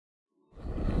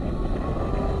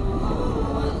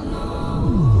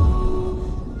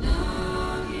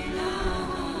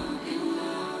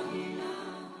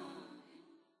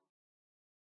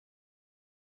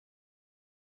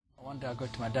One day I go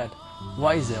to my dad,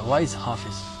 why is it? Why is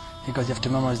Hafiz? He goes, you have to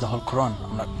memorize the whole Quran.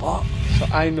 I'm like, what? So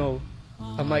I know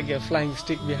I might get a flying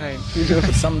stick behind.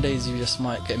 Some days you just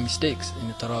might get mistakes in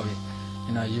the Taraweeh.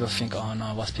 You know, you'll think, oh no,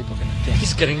 what's people going to think?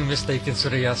 He's getting a mistake in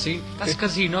Surah Yasin. That's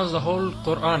because he knows the whole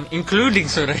Quran, including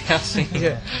Surah Yasin.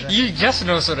 Yeah, exactly. You just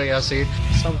know Surah Yasin.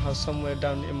 Somehow, somewhere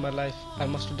down in my life, I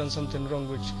must have done something wrong,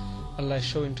 which Allah is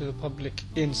showing to the public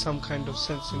in some kind of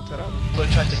sense in Taraweeh. People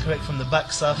try to correct from the back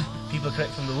saf, people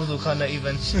correct from the wudu khana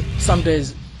even. Some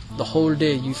days, the whole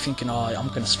day, you thinking, oh, I'm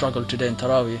going to struggle today in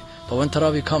Taraweeh. But when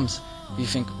Taraweeh comes, you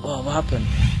think, oh, what happened?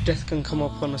 Death can come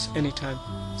upon us anytime.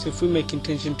 So if we make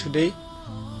intention today,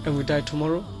 and we die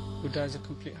tomorrow, we die as a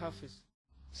complete Hafiz.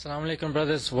 Assalamu alaikum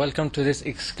brothers, welcome to this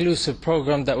exclusive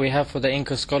program that we have for the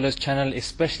Inca Scholars channel,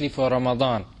 especially for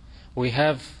Ramadan. We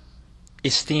have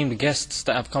esteemed guests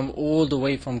that have come all the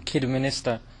way from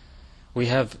Kidminister. We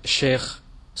have Shaykh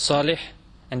Saleh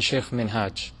and Shaykh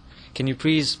Minhaj. Can you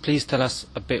please tell us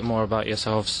a bit more about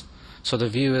yourselves so the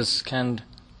viewers can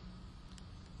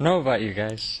know about you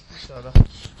guys? Inshallah.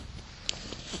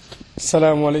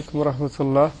 Assalamu alaikum wa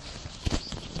rahmatullah.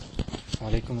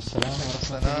 Walaikum assalam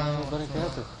wa rahmatullahi wa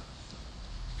barakatuh.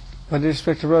 My dear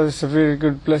respected brothers, it's a very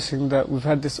good blessing that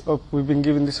we've been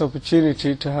given this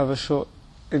opportunity to have a short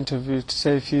interview, to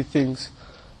say a few things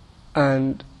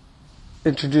and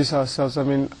introduce ourselves. I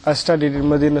mean, I studied in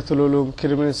Madinatul Ulum,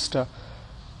 Kidminister.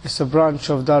 It's a branch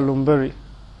of Darul Bari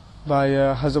by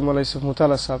Hazrat Maulana Yusuf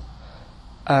Mutalasab,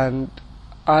 and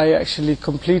I actually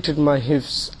completed my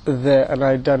hifz there, and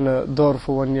I done a door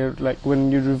for 1 year. Like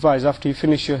when you revise, after you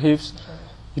finish your hifz,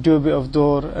 you do a bit of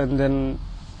door, and then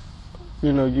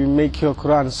you make your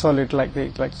Quran solid,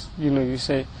 you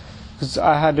say. Because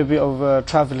I had a bit of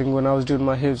traveling when I was doing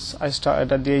my hifz. I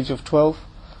started at the age of 12,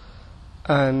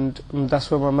 and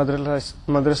that's where my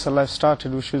madrasa life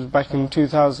started, which was back in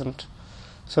 2000.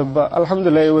 So, but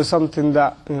alhamdulillah, it was something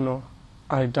that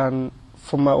I done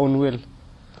for my own will.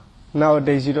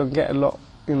 Nowadays you don't get a lot,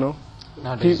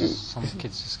 Nowadays some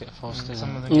kids just get forced into it.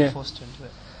 Some of them get forced into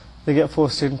it. They get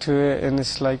forced into it, and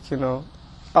it's like,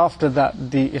 after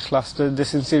that the ikhlas, the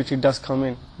sincerity does come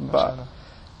in. But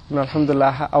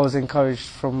alhamdulillah, I was encouraged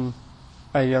from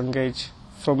a young age,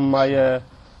 from my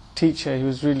teacher.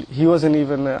 He wasn't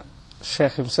even a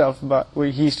sheikh himself, but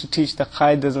he used to teach the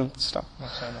qaidas and stuff.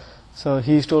 So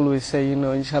he used to always say,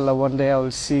 inshallah one day I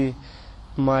will see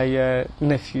my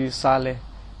nephew Saleh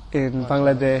in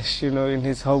Bangladesh, in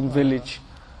his home village.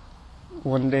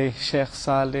 One day, Shaykh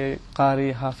Saleh,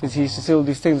 Qari, Hafiz, he used to say all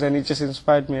these things, and it just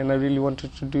inspired me, and I really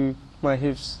wanted to do my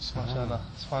hifz. SubhanAllah.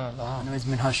 My name is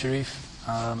Minhaj Sharif.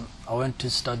 I went to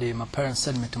study. My parents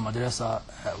sent me to madrasa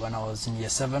when I was in year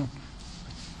 7.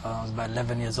 I was about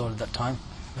 11 years old at that time.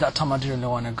 At that time I didn't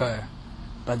really want to go,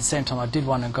 but at the same time I did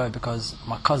want to go because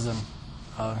my cousin,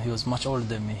 he was much older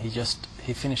than me.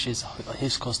 He finished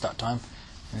his course that time,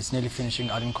 and it's nearly finishing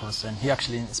Alim course, and he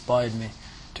actually inspired me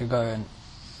to go and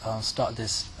start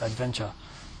this adventure.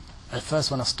 At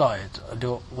first when I started, I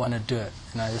don't want to do it.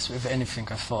 If anything,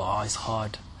 I thought, oh, it's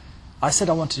hard. I said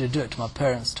I wanted to do it to my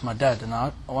parents, to my dad,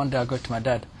 and one day I go to my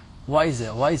dad, why is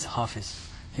it? Why is Hafiz?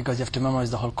 He goes, you have to memorize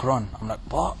the whole Quran. I'm like,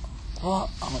 what?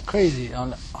 I'm like, crazy.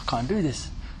 I'm like, I can't do this.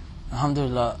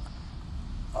 Alhamdulillah,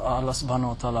 Allah subhanahu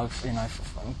wa ta'ala,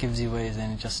 gives you ways,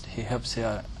 and He helps you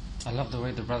out. I love the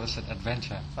way the brother said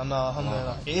adventure.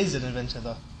 Alhamdulillah. It is an adventure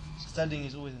though. Studying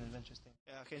is always an adventurous thing.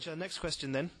 Okay, inshallah, next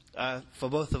question then, for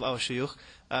both of our shuyukh.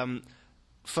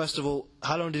 First of all,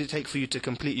 how long did it take for you to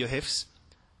complete your hifz?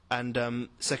 And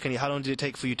secondly, how long did it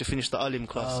take for you to finish the alim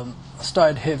class? I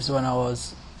started hifz when I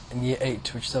was in year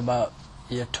 8, which is about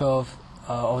year 12.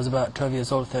 I was about 12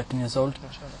 years old, 13 years old.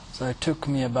 So it took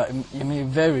me about, it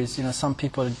varies, some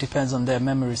people, it depends on their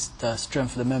memories, the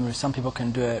strength of the memory. Some people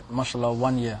can do it, mashallah,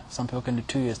 1 year. Some people can do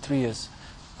 2 years, 3 years,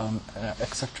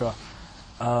 etc.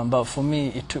 But for me,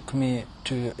 it took me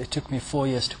 4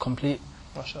 years to complete.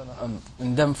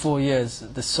 In them 4 years,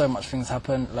 there's so much things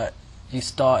happen. Like you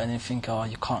start and you think, oh,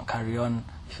 you can't carry on,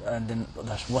 and then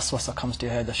waswasa comes to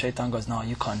your head. The shaitan goes, no,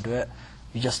 you can't do it.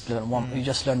 You just learn one. You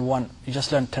just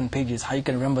learn 10 pages. How you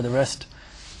can remember the rest?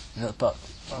 But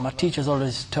my teachers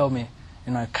always tell me,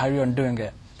 carry on doing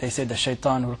it. They say the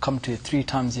shaitan will come to you 3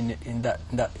 times in that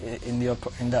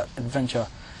adventure.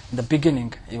 In the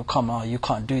beginning, he'll come, oh, you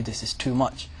can't do this, it's too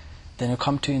much. Then he'll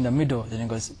come to you in the middle, then he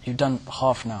goes, you've done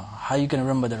half now, how are you going to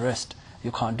remember the rest?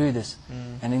 You can't do this.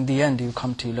 And in the end, he'll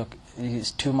come to you, look,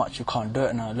 it's too much, you can't do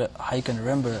it now, look, how are you going to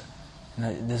remember it?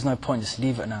 There's no point, just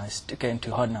leave it now, it's getting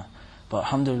too hard now. But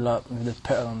alhamdulillah, with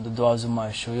the du'as of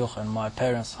my shuyukh and my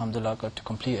parents, alhamdulillah, I got to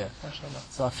complete it.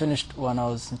 So I finished when I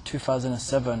was in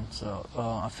 2007,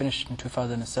 I finished in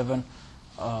 2007.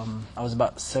 I was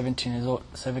about 17 years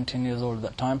old at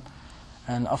that time.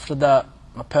 And after that,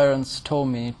 my parents told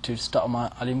me to start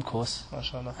my alim course,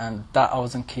 MashaAllah. and that I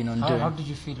wasn't keen on doing. How did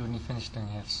you feel when you finished doing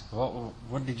hifz?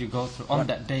 What did you go through on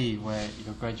that day where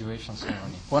your graduation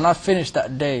ceremony? When I finished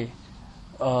that day,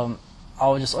 I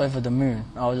was just over the moon.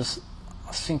 I was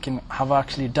thinking, have I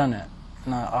actually done it?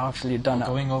 And I actually done it.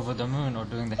 Going over the moon or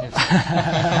doing the hifz?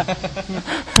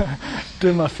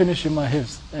 Finishing my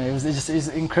hifz. It's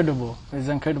incredible. It's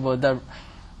incredible that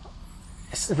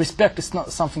respect is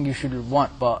not something you should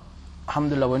want, but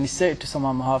alhamdulillah, when you say it to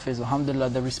someone hafiz, alhamdulillah,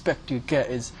 the respect you get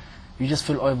is, you just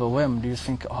feel overwhelmed. You just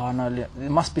think, oh no, it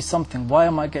must be something. Why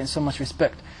am I getting so much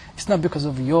respect? It's not because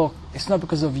of your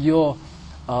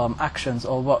actions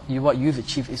or what you've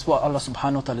achieved. It's what Allah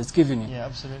subhanahu wa ta'ala is giving you. Yeah,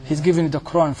 absolutely. He's giving you the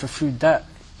Quran for through that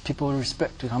people will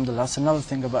respect you, alhamdulillah. That's another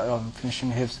thing about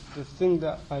finishing hifz. The thing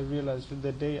that I realized with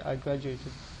the day I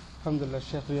graduated, alhamdulillah,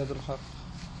 Shaykh Riyadul-Haq,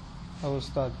 our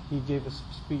Ustad, he gave us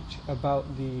a speech about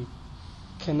the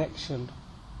connection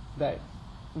that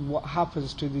what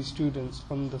happens to these students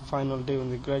on the final day when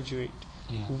they graduate.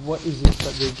 Yeah. What is it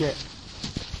that they get?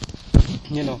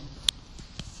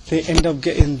 They end up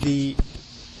getting the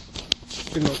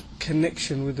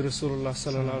connection with Rasulullah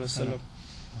sallallahu alaihi wasallam.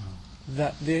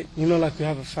 That they, like we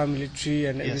have a family tree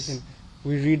and everything.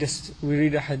 Yes. We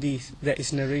read a hadith that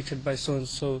is narrated by so and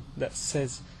so that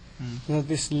says,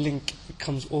 this link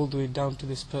comes all the way down to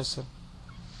this person,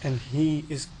 and he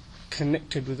is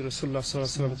connected with Rasulullah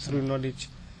sallallahu alaihi wasallam through knowledge.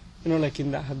 Like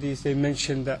in that hadith, they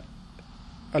mentioned that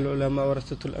al-ulama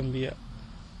warathatul anbiya,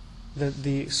 that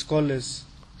the scholars,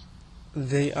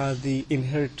 they are the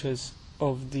inheritors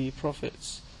of the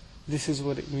prophets. This is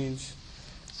what it means.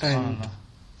 And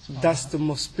that's the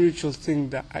most spiritual thing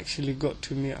that actually got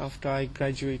to me after I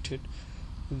graduated.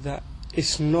 That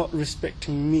it's not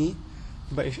respecting me,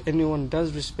 but if anyone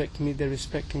does respect me, they're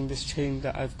respecting this chain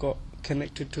that I've got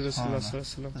connected to Rasulullah sallallahu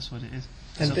alaihi wasallam. That's what it is.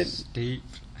 And then, Deep.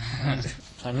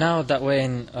 So now that we're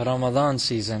in Ramadan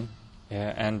season,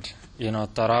 and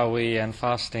Taraweeh and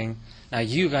fasting, now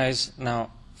you guys,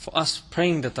 for us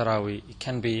praying the Taraweeh, it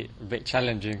can be a bit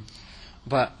challenging,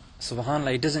 but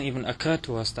subhanAllah, it doesn't even occur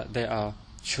to us that there are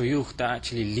shuyukh that are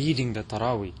actually leading the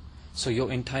Taraweeh. So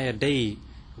your entire day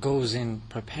goes in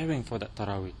preparing for that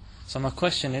Taraweeh. So my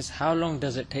question is, how long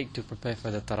does it take to prepare for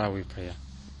the Taraweeh prayer?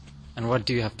 And what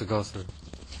do you have to go through?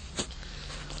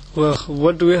 well,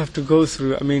 what do we have to go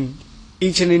through? I mean,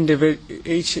 every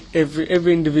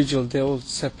individual, they're all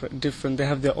separate, different. They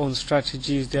have their own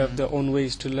strategies. They have their own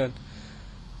ways to learn.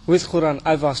 With Quran,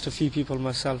 I've asked a few people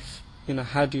myself,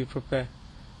 how do you prepare?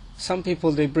 Some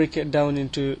people, they break it down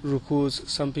into rukus.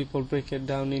 Some people break it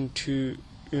down into,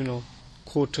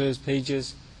 quarters,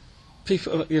 pages.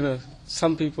 People,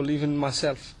 some people, even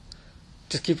myself,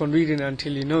 just keep on reading it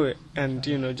until you know it, and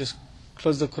just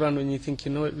close the Quran when you think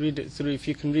you know it. Read it through. If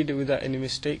you can read it without any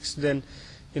mistakes, then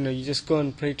you just go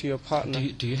and pray to your partner.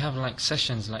 Do you have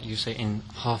sessions like you say in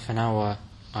half an hour?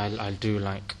 I'll do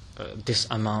this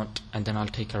amount and then I'll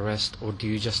take a rest, or do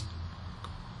you just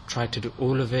try to do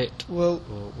all of it?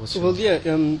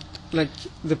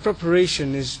 The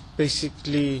preparation is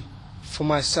basically for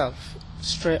myself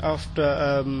straight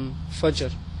after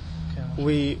Fajr.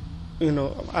 Okay.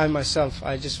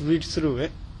 I just read through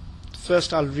it.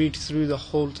 First I'll read through the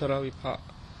whole Taraweeh part.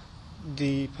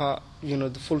 The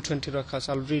full 20 rakats,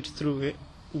 I'll read through it,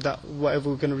 that whatever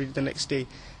we're going to read the next day,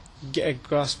 get a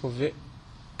grasp of it,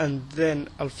 and then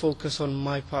I'll focus on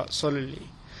my part solely.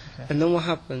 Okay. And then what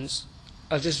happens,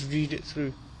 I'll just read it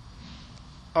through.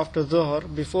 After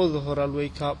Dhuhr, before Dhuhr, I'll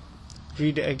wake up,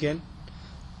 read it again.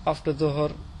 After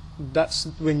Dhuhr, that's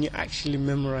when you actually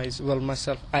memorize. Well,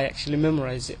 myself, I actually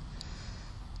memorize it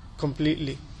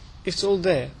completely. It's all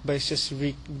there, but it's just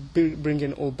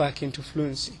bringing it all back into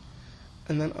fluency.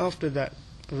 And then after that,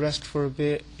 rest for a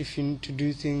bit. If you need to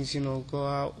do things, go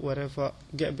out, whatever,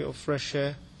 get a bit of fresh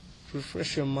air,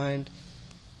 refresh your mind.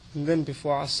 And then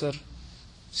before Asr,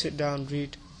 sit down,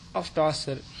 read. After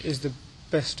Asr is the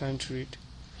best time to read.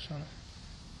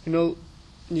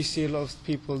 You see a lot of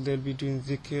people, they'll be doing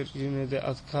dhikr, the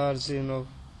adhkars,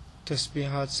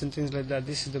 tasbihats and things like that.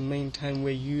 This is the main time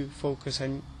where you focus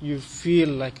and you feel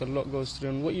like a lot goes through.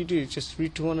 And what you do is just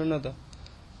read to one another.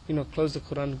 Close the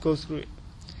Quran, go through it.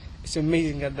 It's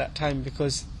amazing at that time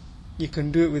because you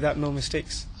can do it without no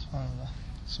mistakes.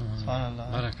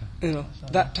 Subhanallah.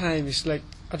 That time is like,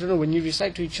 I don't know, when you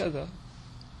recite to each other,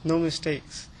 no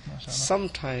mistakes.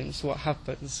 Sometimes what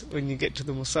happens when you get to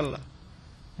the musalla,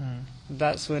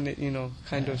 that's when it,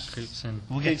 kind of creeps in.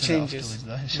 We'll get it to changes.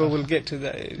 that afterwards, But we'll get to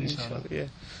that, inshallah. Yeah.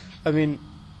 I mean,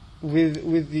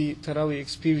 with the Taraweeh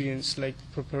experience, like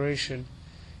preparation,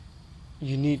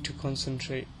 you need to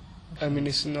concentrate. I mean,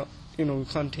 it's not, we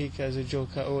can't take it as a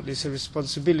joke at all. It's a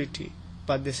responsibility.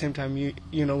 But at the same time,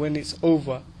 you know, when it's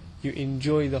over, you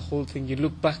enjoy the whole thing. You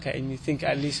look back at it and you think,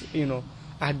 at least,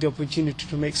 I had the opportunity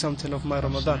to make something of my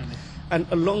Ramadan. And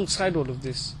alongside all of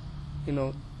this,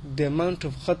 the amount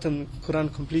of khatam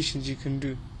Quran completions you can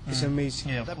do is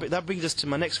amazing. Yeah, that brings us to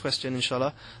my next question,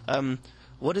 inshallah.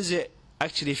 What does it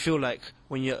actually feel like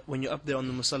when you're up there on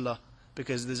the musalla?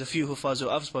 Because there's a few hufaaz who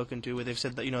I've spoken to where they've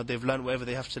said that they've learned whatever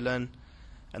they have to learn,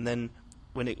 and then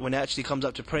when it actually comes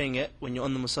up to praying it, when you're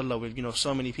on the musalla with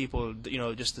so many people,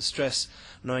 just the stress,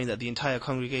 knowing that the entire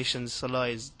congregation's salah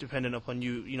is dependent upon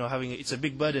you, having it's a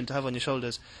big burden to have on your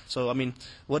shoulders. So I mean,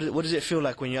 what does it feel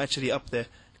like when you're actually up there?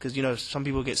 Because some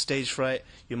people get stage fright,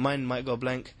 your mind might go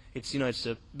blank. It's it's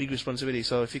a big responsibility.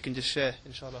 So if you can just share,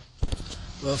 inshallah.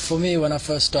 Well, for me, when I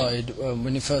first started,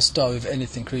 when you first start with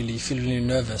anything, really, you feel really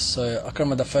nervous. So I can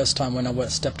remember the first time when I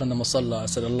stepped on the musalla, I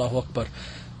said, Allahu Akbar.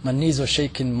 My knees were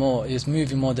shaking more. It was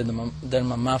moving more than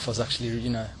my mouth was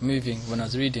actually, moving when I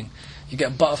was reading. You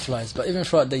get butterflies. But even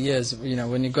throughout the years,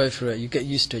 when you go through it, you get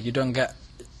used to it. You don't get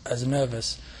as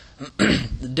nervous.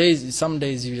 Some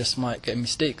days you just might get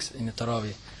mistakes in the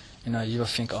Taraweeh. You will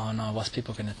think, oh no, what's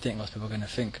people going to think? What's people going to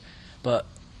think? But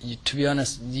to be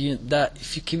honest,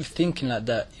 if you keep thinking like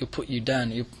that, it'll put you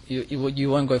down. You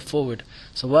won't go forward.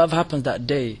 So whatever happens that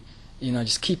day,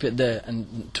 just keep it there,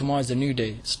 and tomorrow's a new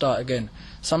day. Start again.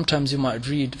 Sometimes you might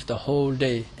read the whole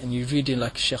day, and you read it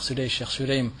like Shaykh Saleh, Shaykh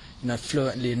Suraim,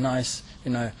 fluently, nice,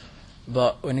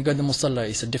 But when you go to the musalla,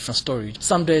 it's a different story.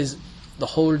 Some days, the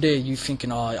whole day, you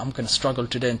thinking, oh, I'm going to struggle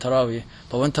today in Taraweeh.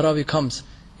 But when Taraweeh comes,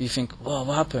 you think, wow,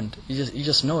 what happened? You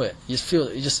just know it. You just feel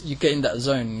it. You get in that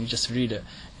zone and you just read it.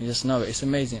 You just know it. It's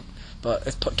amazing. But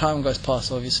as time goes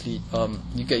past, obviously,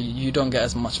 you don't get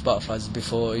as much butterflies as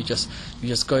before. You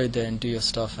just go there and do your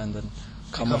stuff and then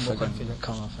come off again.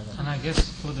 And I guess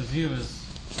for the viewers,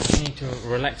 we need to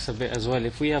relax a bit as well.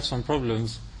 If we have some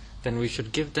problems, then we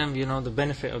should give them, the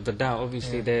benefit of the doubt.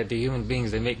 Obviously, they're human beings.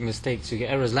 They make mistakes. You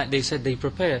get errors. Like they said, they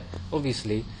prepare,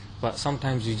 obviously. But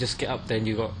sometimes you just get up there and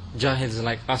you got jahils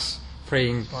like us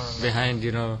praying behind,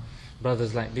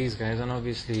 brothers like these guys, and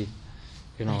obviously,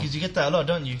 Because you get that a lot,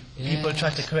 don't you? Yeah. People try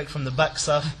to correct from the back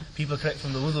saf, people correct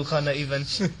from the wudu khana even,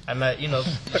 and you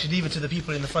should leave it to the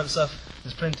people in the front saf.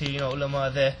 There's plenty,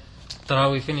 ulama there.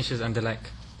 Taraweeh finishes and they're like,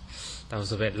 that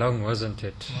was a bit long, wasn't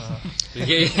it?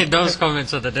 Wow. Those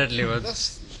comments are the deadly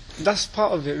ones. That's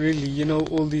part of it, really.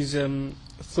 All these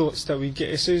thoughts that we get.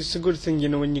 It's a good thing,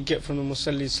 when you get from the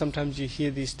musallis. Sometimes you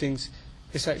hear these things.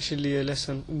 It's actually a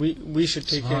lesson. We should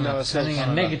take it in ourselves. Turning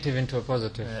a negative into a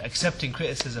positive. Accepting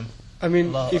criticism. I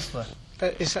mean, it's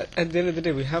at the end of the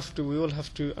day, we all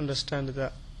have to understand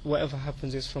that whatever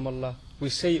happens is from Allah. We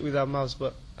say it with our mouths,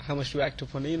 but how much do we act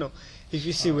upon it? If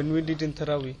you see, when we did in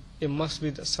Taraweeh, it must be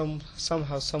that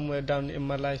somehow, somewhere down in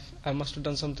my life, I must have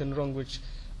done something wrong, which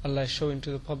Allah is showing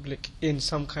to the public in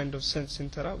some kind of sense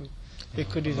in Taraweeh. It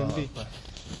could even be,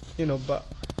 but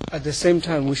at the same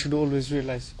time, we should always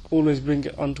realize, always bring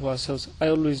it onto ourselves. I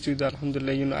always do that,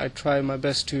 alhamdulillah. I try my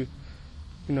best to,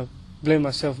 blame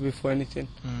myself before anything.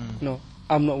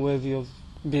 I'm not worthy of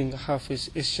being a hafiz.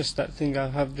 It's just that thing I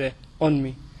have there on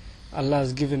me. Allah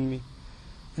has given me.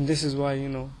 And this is why,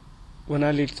 when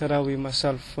I lead Taraweeh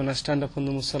myself, when I stand up on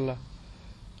the musalla,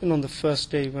 on the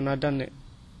first day when I done it,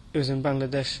 it was in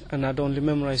Bangladesh, and I'd only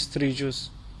memorized 3 juz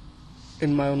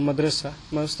in my own madrasa.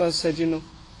 My ustaz said,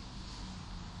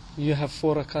 you have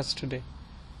 4 rakats today.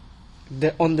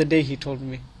 On the day he told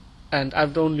me, and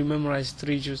I've only memorized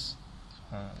 3 juz.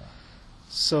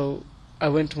 So I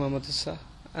went to my madrasa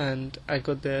and I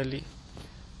got there early.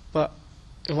 But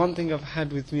the one thing I've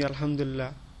had with me,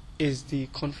 alhamdulillah, is the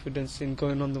confidence in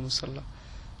going on the musalla.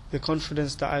 The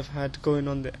confidence that I've had going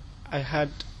on there. I had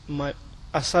my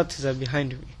asatiza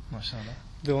behind me, mashallah,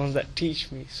 the ones that teach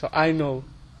me. So I know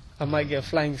I might get a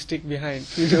flying stick behind.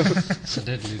 That's a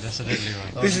deadly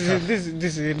one. This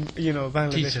is in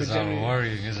Bangladesh. Teachers are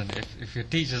worrying, isn't it? If your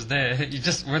teacher's there, you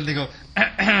just when they go,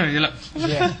 you're like,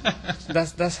 yeah,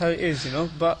 that's how it is,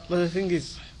 But the thing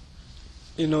is,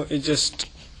 it just,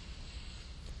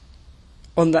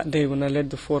 on that day when I led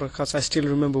the 4 rakats, I still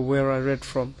remember where I read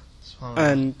from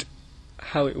and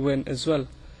how it went as well.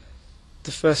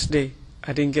 The first day,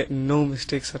 I didn't get no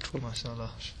mistakes at all.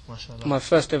 Mashallah. My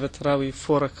first ever Taraweeh,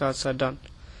 4 rakats are done.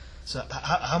 So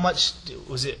how much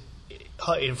was it?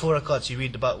 In 4 rakats you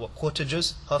read about what, quarter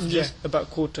juz? Half juz? Yeah, about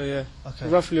quarter, yeah. Okay.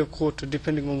 Roughly a quarter,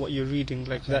 depending on what you're reading.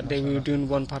 Like that day we were doing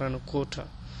 1 para and a quarter.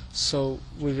 So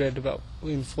we read about,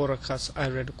 in 4 rakats I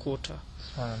read a quarter.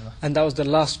 And that was the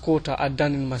last quarter I'd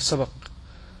done in my sabaq.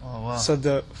 Oh wow.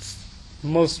 So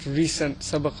most recent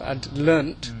sabaq I'd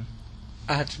learnt,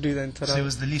 I had to do that in Taraweeh. So it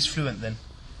was the least fluent then?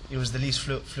 It was the least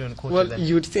fluent quarter Well, then?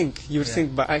 you would think, Yeah.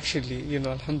 but actually,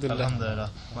 alhamdulillah,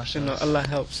 Alhamdulillah. Allah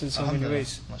helps in so many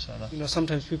ways. MashaAllah.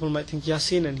 Sometimes people might think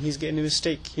Yasin and he's getting a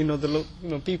mistake.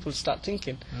 People start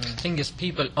thinking. The thing is,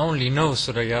 people only know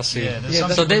Surah Yasin. Yeah, there's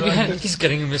some So they people be he's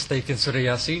getting a mistake in Surah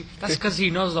Yasin. That's because he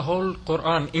knows the whole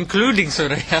Quran, including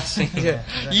Surah Yasin.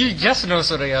 Yeah. You just know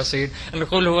Surah Yasin and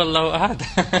Qul Huwallahu Ahad.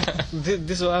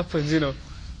 This is what happens,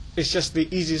 It's just the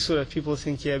easy surah. People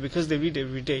think, because they read it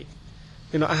every day.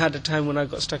 I had a time when I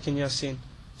got stuck in Yasin.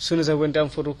 As soon as I went down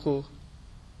for ruku,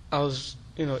 I was,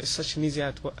 it's such an easy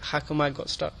ayat. How come I got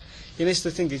stuck? It's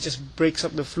the thing, it just breaks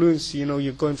up the fluency.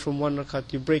 You're going from one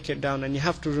rakat, you break it down, and you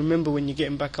have to remember when you're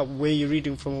getting back up where you're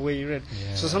reading from or where you read.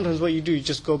 Yeah. So sometimes what you do, you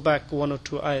just go back one or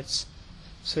two ayats.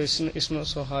 So it's not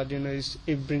so hard,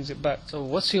 it brings it back. So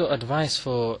what's your advice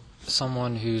for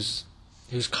someone who's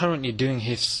currently doing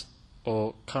hifz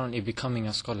or currently becoming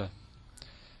a scholar?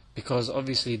 Because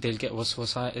obviously they'll get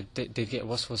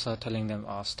waswasa telling them,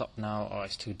 stop now, or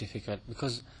it's too difficult.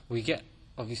 Because we hear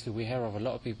of a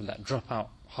lot of people that drop out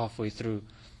halfway through,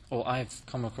 or I've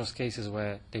come across cases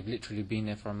where they've literally been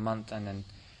there for a month and then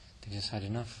they just had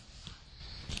enough.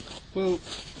 Well,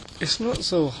 it's not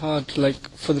so hard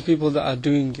for the people that are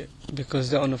doing it,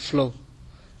 because they're on a flow.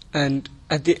 And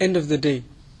at the end of the day,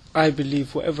 I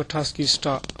believe whatever task you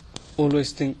start,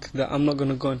 always think that I'm not going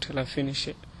to go until I finish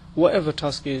it. Whatever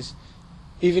task is,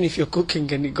 even if you're cooking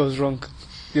and it goes wrong,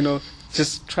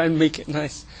 just try and make it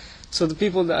nice. So the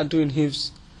people that are doing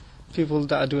hifz, people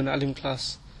that are doing alim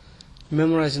class,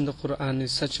 memorizing the Quran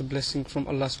is such a blessing from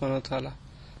Allah subhanahu wa ta'ala.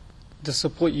 The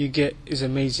support you get is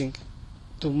amazing.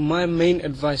 So my main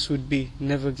advice would be,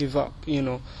 never give up,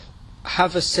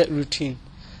 have a set routine.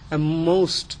 And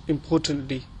most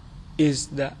importantly is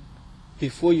that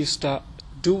before you start,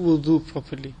 do wudu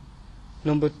properly.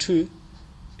 Number 2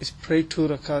 is pray 2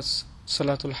 rakats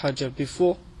salatul hajjah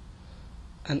before,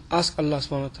 and ask Allah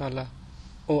subhanahu wa ta'ala,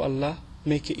 oh Allah,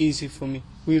 make it easy for me.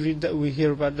 We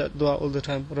hear about that dua all the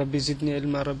time. Rabbi zidni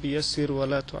ilma, Rabbi yassir wa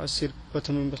la tu'assir wa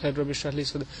tamim bi khair, Rabbi shrah li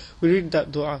sadri. We read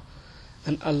that dua,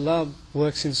 and Allah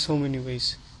works in so many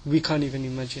ways we can't even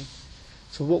imagine.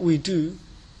 So what we do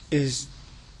is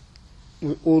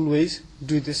we always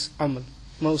do this amal.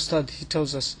 My ustad, he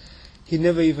tells us, he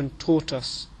never even taught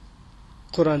us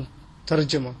Quran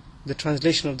tarjama, the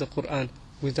translation of the Quran,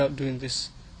 without doing this.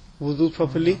 Wudu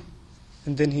properly,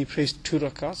 and then he prays 2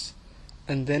 rakats,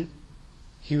 and then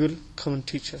he will come and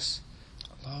teach us.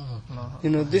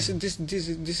 This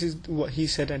is what he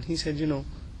said. And he said,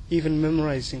 even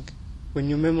memorizing, when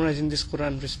you're memorizing this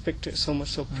Quran, respect it so much,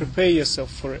 so prepare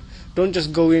yourself for it. Don't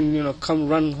just go in, come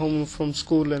run home from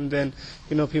school, and then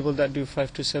people that do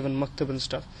 5 to 7 maktab and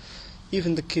stuff.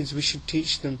 Even the kids, we should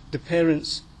teach them. The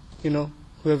parents,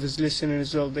 whoever's listening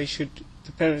as well, the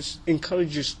parents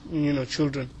encourage your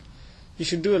children. You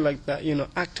should do it like that,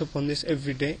 act upon this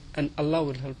every day, and Allah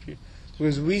will help you.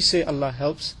 Because we say Allah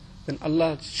helps, then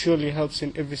Allah surely helps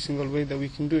in every single way that we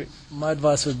can do it. My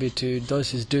advice would be to those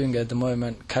who's doing it at the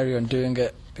moment, carry on doing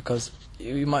it, because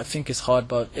you might think it's hard,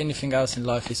 but anything else in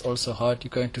life is also hard. You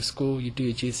go into school, you do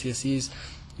your GCSEs,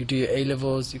 you do your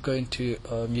A-levels, you go into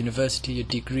university, your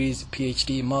degrees,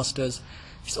 PhD, masters.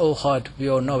 It's all hard, we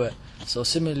all know it. So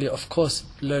similarly, of course,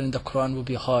 learning the Quran will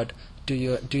be hard,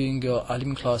 doing your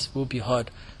alim class will be hard,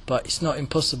 but it's not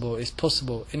impossible, it's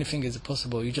possible. Anything is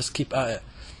possible, you just keep at it.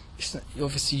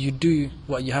 Obviously you do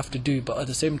what you have to do, but at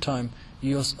the same time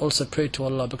you also pray to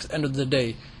Allah, because at the end of the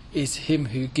day it's Him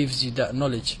who gives you that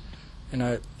knowledge.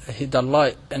 The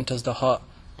light enters the heart,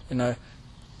 and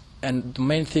the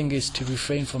main thing is to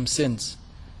refrain from sins.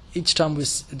 Each time we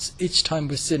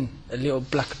sin, a little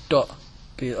black dot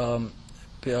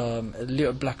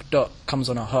comes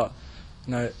on our heart.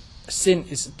 Sin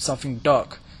is something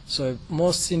dark. So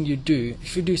more sin you do,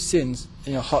 if you do sins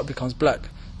and your heart becomes black,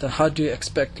 then how do you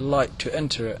expect light to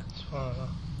enter it?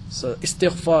 So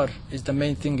istighfar is the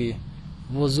main thingy.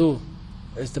 Wuzu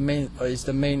is the main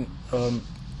one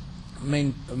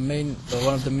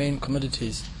of the main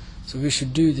commodities. So we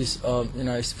should do this.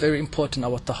 It's very important.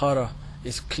 Our tahara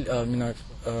is a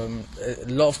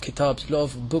lot of kitabs, a lot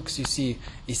of books you see.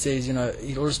 It says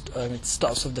it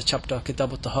starts with the chapter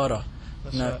Kitab al-Tahara.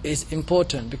 It's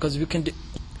important because we can do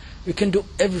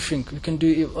everything. We can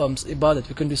do ibadat,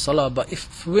 we can do salah, but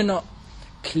if we're not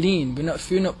clean, if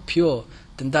we're not pure,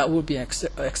 then that will be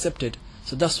accepted.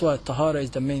 So that's why tahara is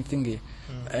the main thingy.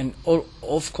 And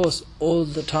of course, all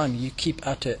the time you keep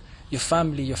at it. Your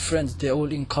family, your friends, they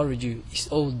all encourage you. It's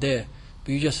all there.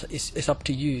 But it's up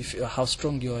to you how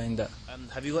strong you are in that.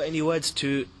 Have you got any words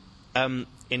to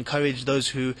encourage those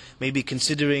who may be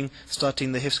considering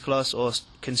starting the Hifz class or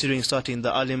considering starting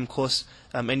the Alim course?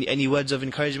 Any words of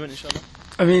encouragement, inshallah?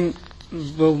 I mean,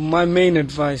 well, my main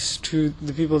advice to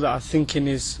the people that are thinking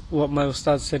is what my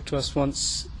Ustad said to us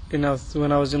once when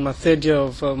I was in my third year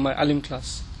of my Alim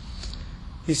class.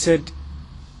 He said,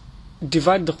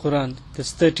 divide the Quran,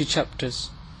 there's 30 chapters,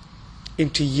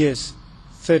 into years,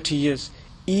 30 years.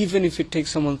 Even if it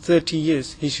takes someone 30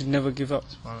 years, he should never give up.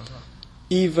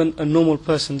 Even a normal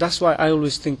person. That's why I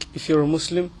always think, if you're a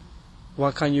Muslim,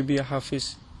 why can't you be a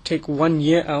Hafiz? Take 1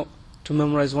 year out to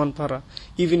memorize one para.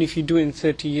 Even if you do it in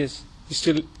 30 years, you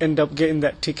still end up getting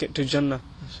that ticket to Jannah.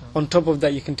 On top of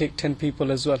that, you can take 10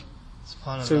 people as well.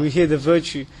 So we hear the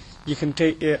virtue. You can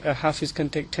take a Hafiz can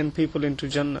take 10 people into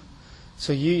Jannah.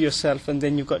 So you yourself, and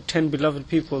then you've got 10 beloved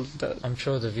people. I'm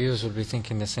sure the viewers will be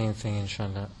thinking the same thing,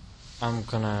 inshallah. I'm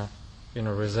gonna,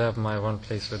 reserve my one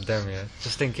place with them, yeah.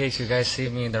 Just in case you guys see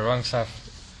me in the wrong side.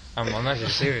 I'm actually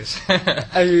serious.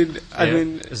 I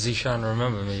mean, Zishan,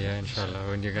 remember me, yeah, inshallah.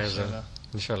 When you guys are,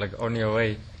 inshallah, on your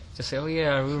way, just say, oh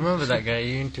yeah, I remember that guy.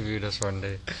 You interviewed us one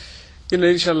day.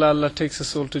 Inshallah, Allah takes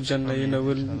us all to Jannah.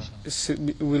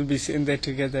 We'll be sitting there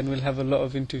together, and we'll have a lot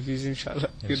of interviews, inshallah.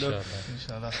 Inshallah.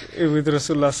 With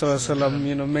Rasulullah sallallahu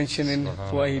alaihi wasallam, mentioning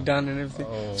what he done and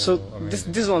everything. So this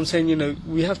is what I'm saying.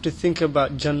 We have to think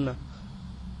about Jannah,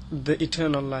 the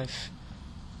eternal life.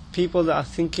 People that are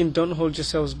thinking, don't hold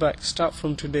yourselves back. Start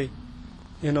from today.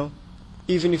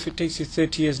 Even if it takes you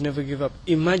 30 years, never give up.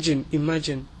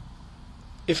 Imagine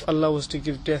if Allah was to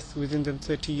give death within them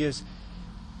 30 years.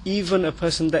 Even a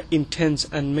person that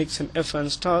intends and makes an effort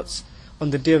and starts, on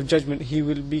the Day of Judgment, he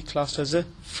will be classed as a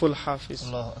full Hafiz.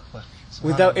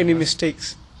 Without any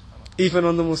mistakes. Even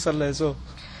on the Musalla as well.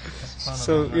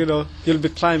 So, you'll be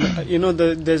climbing.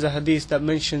 There's a hadith that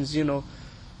mentions,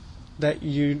 that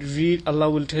you read, Allah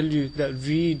will tell you that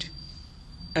read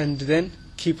and then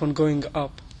keep on going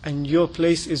up. And your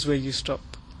place is where you stop.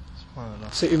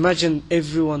 So imagine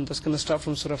everyone that's going to start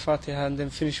from Surah Fatiha and then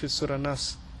finish with Surah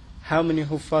Nas. How many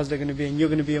hufaaz they're going to be, and you're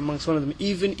going to be amongst one of them,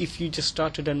 even if you just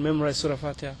started and memorized Surah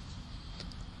Fatiha.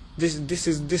 This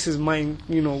is mine,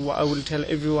 what I will tell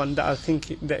everyone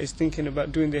that is thinking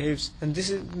about doing the hifz. And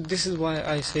this is why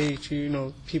I say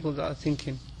to people that are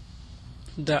thinking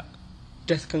that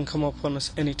death can come upon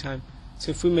us anytime. So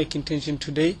if we make intention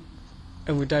today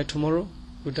and we die tomorrow,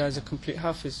 we die as a complete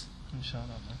Hafiz.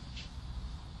 Inshallah.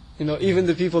 Even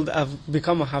the people that have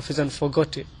become a Hafiz and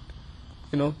forgot it,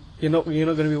 you're not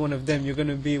going to be one of them. You're going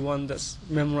to be one that's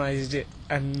memorized it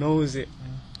and knows it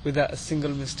without a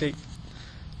single mistake.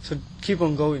 So keep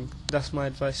on going. That's my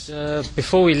advice.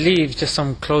 Before we leave, just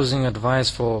some closing advice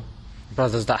for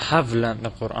brothers that have learnt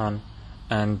the Quran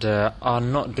and are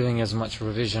not doing as much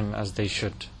revision as they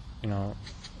should.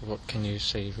 What can you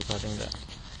say regarding that?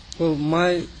 Well,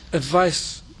 my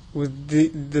advice with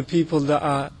the people that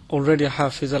are already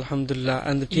Hafiz, alhamdulillah,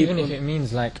 and the people... Even if it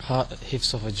means like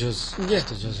hifz of a juz.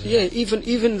 Yeah,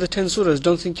 even the 10 surahs,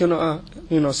 don't think you're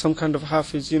not some kind of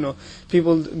Hafiz,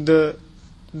 people, the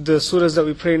surahs that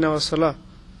we pray in our salah,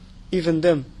 even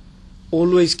them,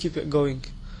 always keep it going.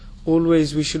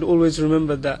 We should always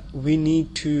remember that we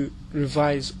need to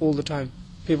revise all the time.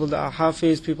 People that are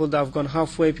Hafiz, people that have gone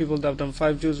halfway, people that have done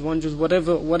 5 juz, 1 juz,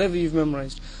 whatever you've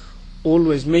memorized,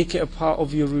 always make it a part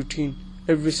of your routine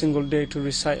every single day to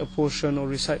recite a portion or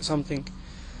recite something.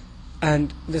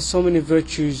 And there's so many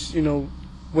virtues,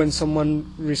 when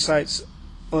someone recites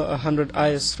 100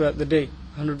 ayahs throughout the day,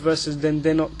 100 verses, then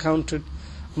they're not counted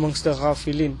amongst the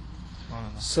ghafilin.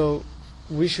 So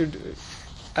we should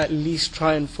at least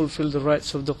try and fulfill the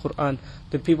rights of the Quran.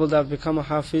 The people that have become a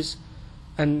Hafiz,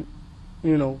 and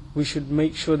we should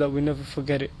make sure that we never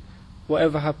forget it,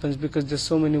 whatever happens, because there's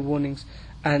so many warnings.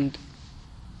 And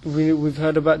we've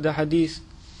heard about the hadith,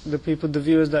 the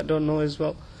viewers that don't know as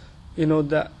well,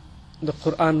 that the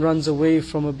Quran runs away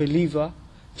from a believer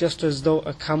just as though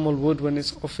a camel would when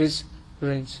it's off his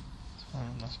reins.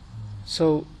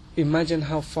 So imagine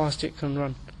how fast it can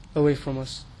run away from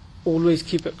us. Always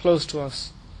keep it close to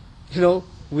us. The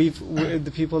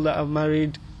people that are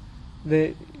married,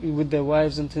 with their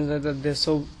wives and things like that, they're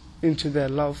so into their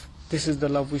love. This is the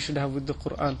love we should have with the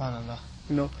Quran.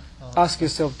 Ask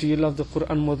yourself, do you love the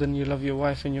Quran more than you love your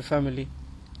wife and your family?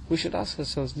 We should ask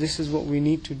ourselves, this is what we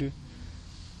need to do.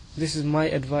 This is my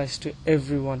advice to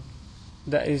everyone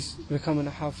that is becoming a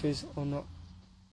Hafiz or not.